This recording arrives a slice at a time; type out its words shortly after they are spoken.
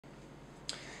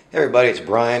Hey everybody, it's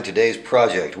Brian. Today's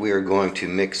project, we are going to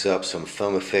mix up some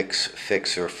Fomafix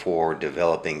fixer for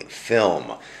developing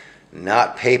film,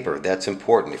 not paper. That's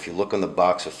important. If you look on the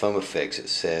box of Fomafix, it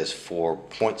says for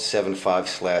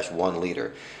 0.75/1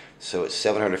 liter. So it's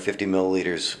 750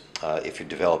 milliliters if you're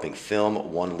developing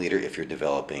film, 1 liter if you're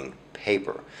developing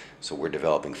paper. So we're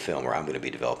developing film, or I'm going to be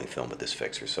developing film with this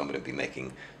fixer. So I'm going to be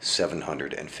making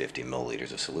 750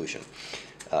 milliliters of solution,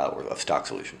 or of stock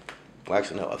solution. Well,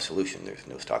 actually, no, of solution. There's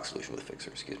no stock solution with a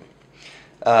fixer, excuse me.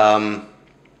 All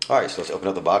right, so let's open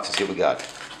up the box and see what we got.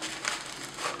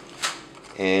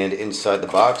 And inside the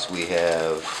box, we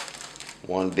have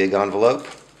one big envelope,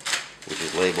 which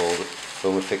is labeled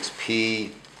Fomafix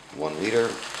P 1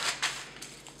 liter.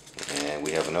 And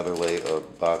we have another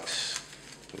box,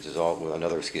 which is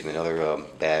another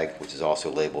bag, which is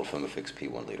also labeled Fomafix P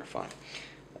 1 liter. Fine.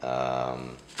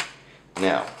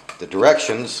 Now, the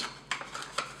directions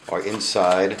are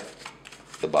inside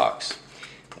the box,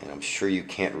 and I'm sure you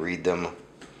can't read them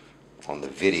on the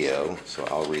video, so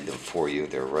I'll read them for you.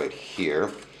 They're right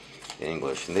here in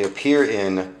English, and they appear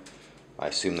in, I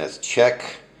assume that's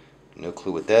Czech, no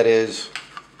clue what that is.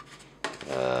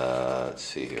 Let's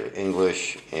see here,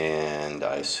 English, and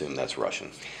I assume that's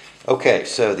Russian. Okay,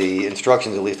 so the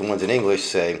instructions, at least the ones in English,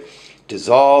 say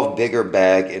dissolve bigger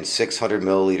bag in 600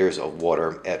 milliliters of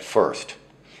water at first,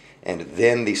 and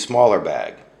then the smaller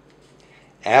bag.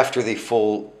 After the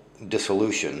full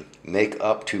dissolution, make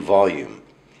up to volume.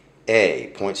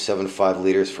 A, 0.75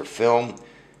 liters for film.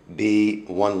 B,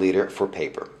 1 liter for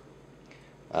paper.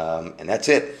 And that's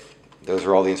it. Those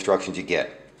are all the instructions you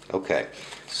get. Okay,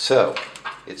 so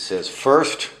it says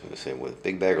first, let's say with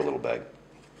big bag or little bag?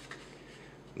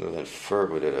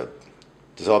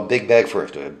 Dissolve big bag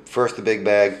first. First the big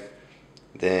bag,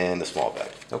 then the small bag.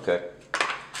 Okay,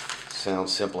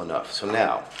 sounds simple enough. So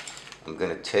now I'm going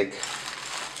to take,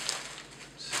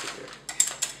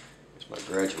 my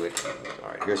graduate. All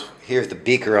right, here's the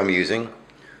beaker I'm using,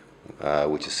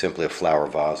 which is simply a flower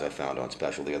vase I found on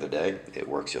special the other day. It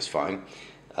works just fine.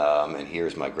 And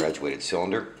here's my graduated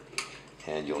cylinder.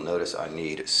 And you'll notice I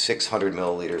need 600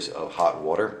 milliliters of hot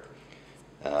water,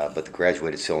 but the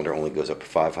graduated cylinder only goes up to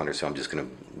 500, so I'm just going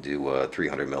to do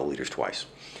 300 milliliters twice.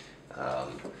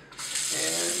 And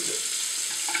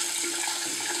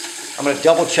I'm going to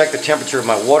double check the temperature of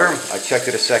my water. I checked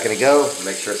it a second ago,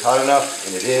 make sure it's hot enough,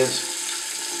 and it is.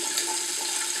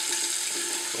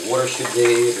 The water should be,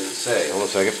 what does it say? Hold on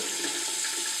a second.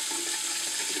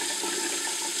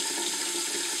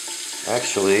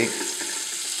 Actually,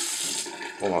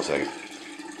 hold on a second.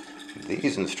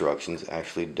 These instructions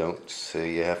actually don't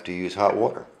say you have to use hot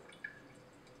water.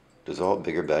 Dissolve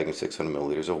bigger bag in 600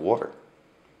 milliliters of water.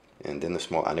 And then the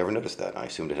small, I never noticed that. I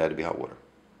assumed it had to be hot water.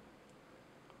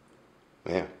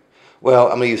 Yeah. Well,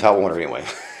 I'm going to use hot water anyway,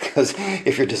 because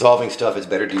if you're dissolving stuff, it's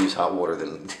better to use hot water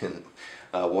than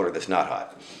water that's not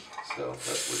hot. So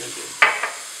that's what we're going to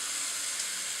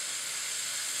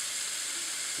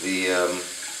do.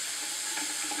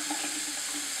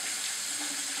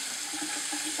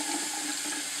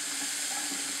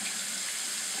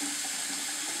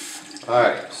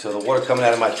 Alright, so the water coming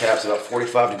out of my tap is about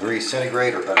 45 degrees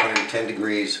centigrade, or about 110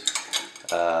 degrees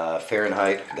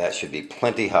Fahrenheit. That should be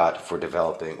plenty hot for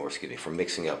developing, or excuse me, for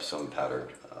mixing up some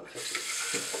powdered fixer.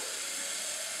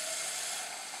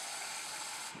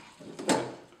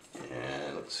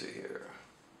 And let's see here.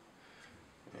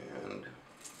 And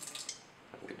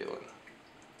how are we doing?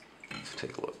 Let's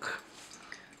take a look.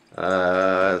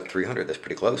 300, that's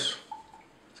pretty close.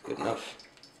 That's good enough.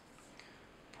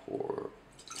 Pour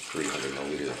 300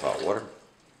 milliliters of hot water.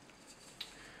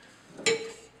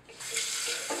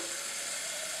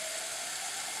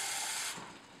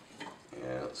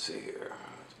 Yeah, let's see here.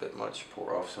 It's a bit much.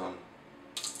 Pour off some.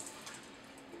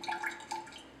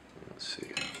 Let's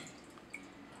see.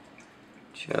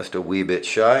 Just a wee bit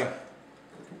shy.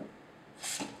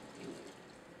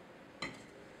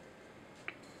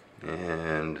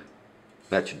 And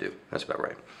that should do. That's about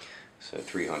right. So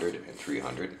 300 and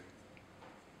 300.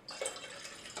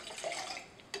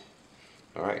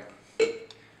 All right.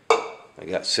 I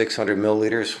got 600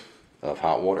 milliliters of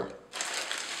hot water.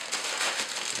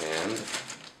 And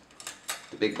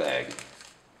the big bag.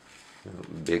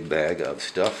 Big bag of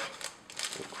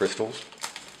stuff, of crystals.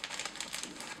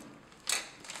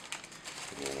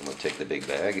 And I'm going to take the big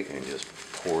bag and just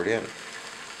pour it in.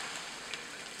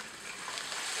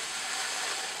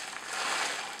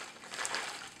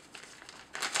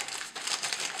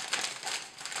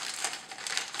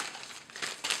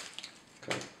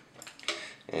 Okay.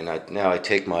 And now I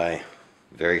take my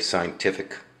very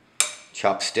scientific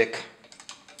chopstick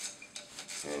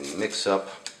and mix up,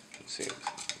 let's see,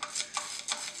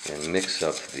 and mix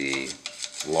up the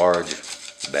large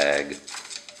bag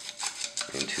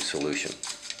into solution.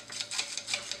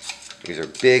 These are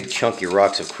big chunky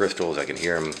rocks of crystals. I can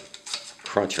hear them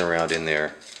crunching around in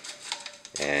there,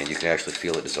 and you can actually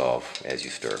feel it dissolve as you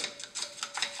stir.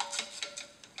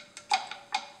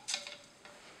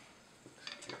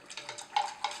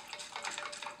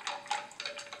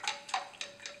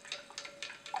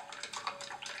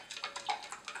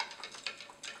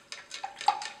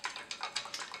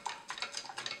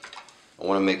 I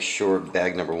want to make sure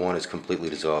bag number 1 is completely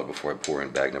dissolved before I pour in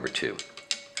bag number 2.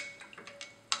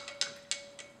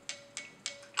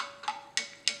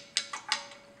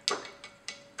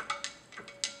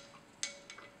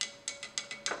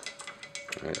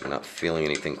 All right, I'm not feeling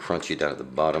anything crunchy down at the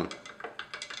bottom.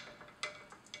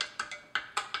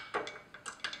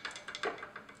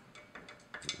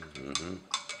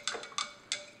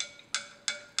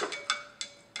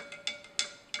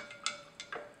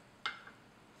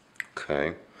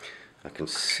 Okay, I can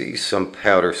see some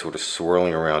powder sort of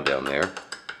swirling around down there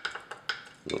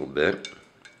a little bit,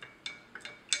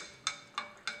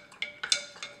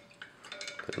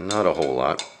 but not a whole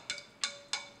lot.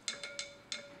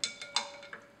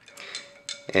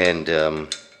 And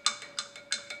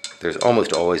there's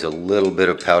almost always a little bit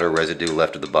of powder residue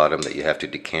left at the bottom that you have to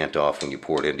decant off when you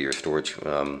pour it into your storage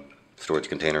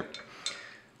container.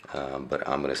 But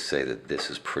I'm going to say that this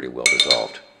is pretty well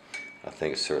dissolved. I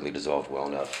think it's certainly dissolved well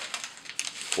enough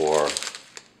for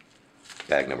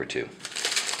bag number 2.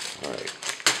 All right,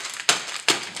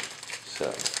 so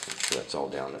that's all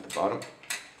down at the bottom.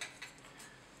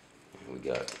 And we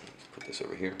got, let's put this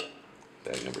over here,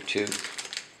 bag number 2.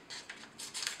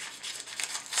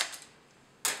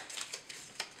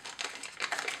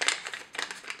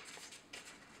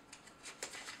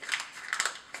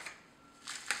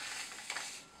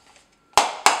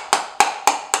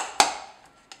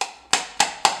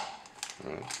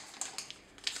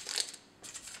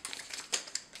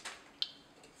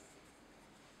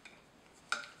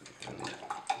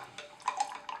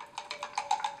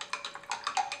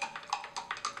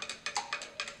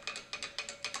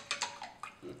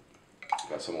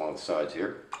 Got some along the sides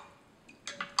here.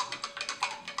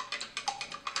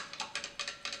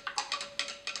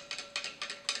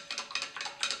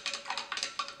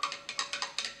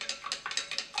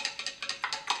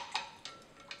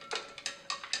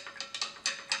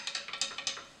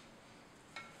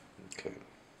 Okay,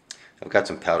 I've got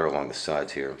some powder along the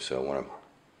sides here, so I want to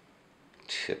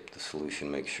tip the solution,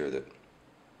 make sure that's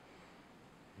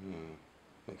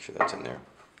in there.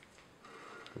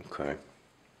 Okay.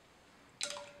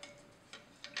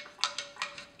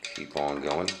 Keep on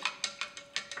going.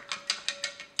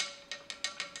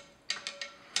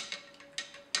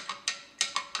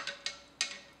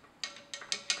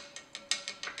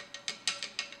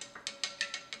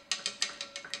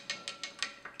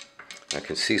 I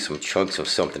can see some chunks of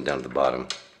something down at the bottom.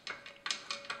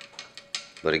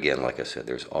 But again, like I said,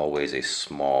 there's always a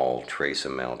small trace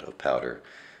amount of powder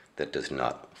that does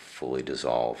not fully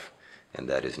dissolve, and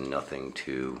that is nothing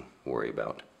to worry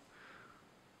about.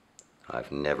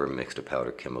 I've never mixed a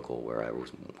powder chemical where I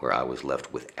was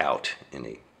left without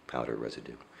any powder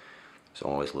residue. There's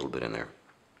always a little bit in there.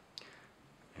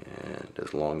 And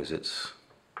as long as it's,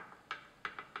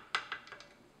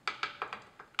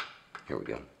 here we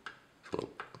go.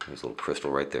 There's a little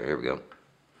crystal right there. Here we go.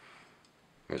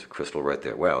 There's a crystal right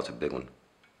there. Wow, it's a big one.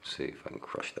 Let's see if I can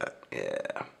crush that.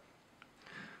 Yeah.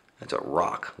 That's a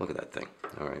rock. Look at that thing.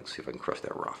 All right, let's see if I can crush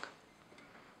that rock.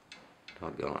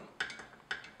 Doggone.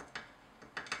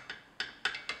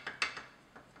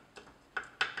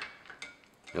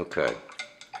 Okay.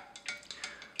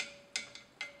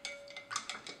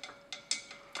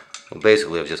 Well,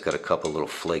 basically, I've just got a couple little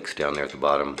flakes down there at the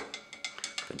bottom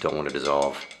that don't want to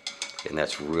dissolve, and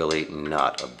that's really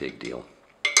not a big deal.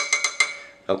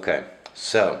 Okay,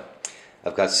 so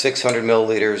I've got 600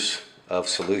 milliliters of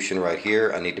solution right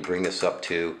here. I need to bring this up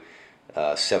to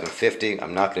 750.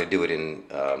 I'm not going to do it in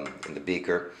the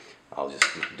beaker. I'll just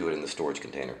do it in the storage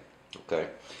container. Okay.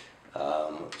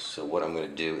 So what I'm going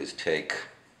to do is take,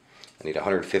 I need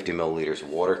 150 milliliters of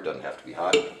water. It doesn't have to be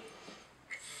hot.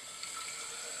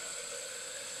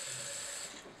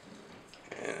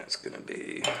 And it's going to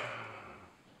be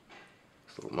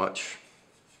a little much.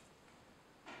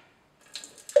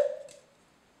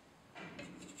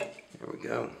 There we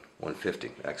go.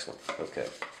 150. Excellent. Okay.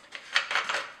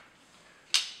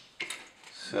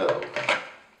 So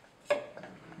I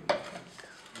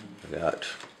got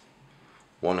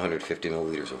 150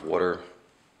 milliliters of water.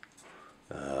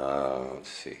 Let's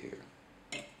see here.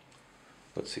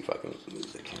 Let's see if I can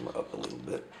move the camera up a little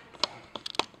bit.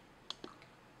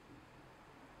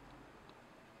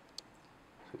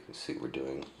 can see what we're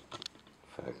doing.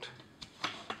 In fact,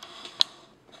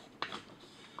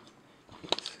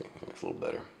 let's see, that's a little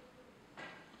better.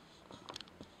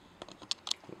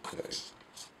 Okay.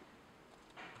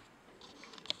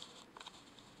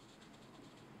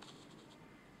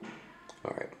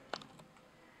 All right.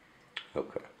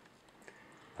 Okay.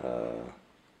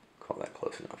 Call that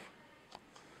close enough.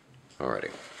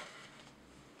 Alrighty.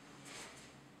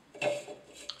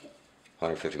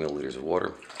 150 milliliters of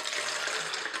water.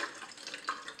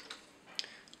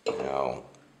 Now,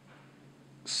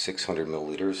 600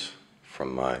 milliliters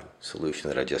from my solution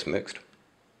that I just mixed.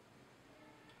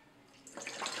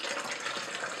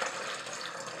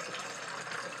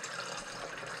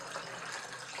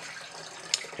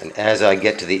 And as I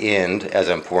get to the end, as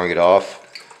I'm pouring it off,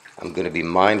 I'm going to be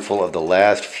mindful of the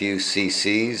last few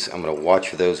cc's. I'm going to watch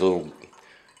for those little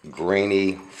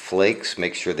grainy flakes.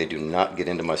 Make sure they do not get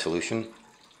into my solution.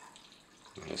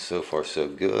 And so far so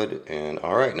good. And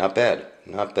all right, not bad,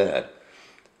 not bad.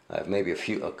 I have maybe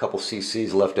a couple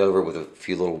cc's left over with a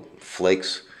few little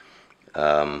flakes.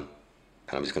 And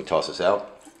I'm just going to toss this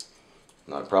out.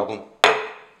 Not a problem.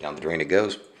 Down the drain it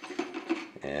goes.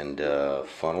 And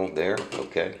funnel there,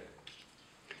 okay.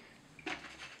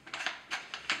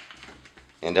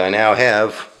 And I now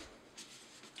have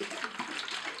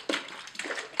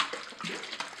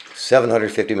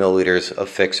 750 milliliters of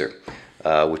fixer,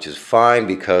 which is fine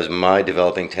because my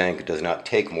developing tank does not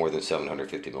take more than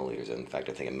 750 milliliters. In fact,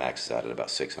 I think it maxes out at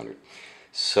about 600.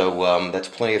 So that's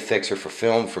plenty of fixer for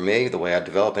film for me, the way I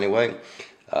develop anyway.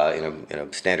 In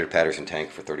a standard Patterson tank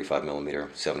for 35 millimeter,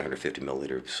 750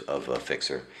 milliliters of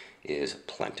fixer is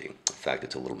plenty. In fact,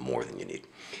 it's a little more than you need.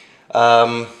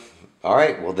 All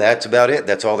right, well, that's about it.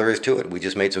 That's all there is to it. We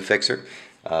just made some fixer.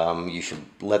 You should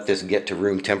let this get to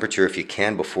room temperature if you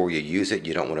can before you use it.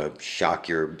 You don't want to shock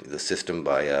the system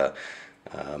by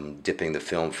dipping the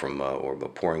film from or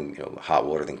pouring hot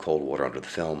water then cold water onto the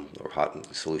film, or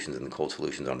hot solutions and then cold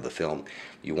solutions onto the film.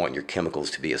 You want your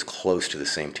chemicals to be as close to the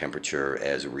same temperature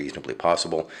as reasonably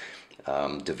possible.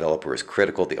 Developer is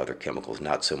critical, the other chemicals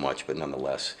not so much, but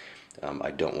nonetheless,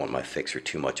 I don't want my fixer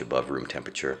too much above room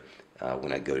temperature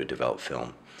when I go to develop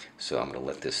film. So I'm going to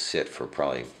let this sit for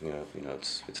probably,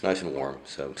 it's nice and warm,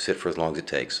 so sit for as long as it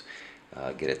takes.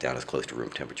 Get it down as close to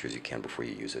room temperature as you can before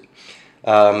you use it.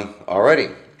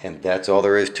 Alrighty, and that's all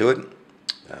there is to it.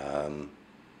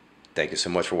 Thank you so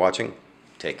much for watching.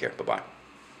 Take care. Bye-bye.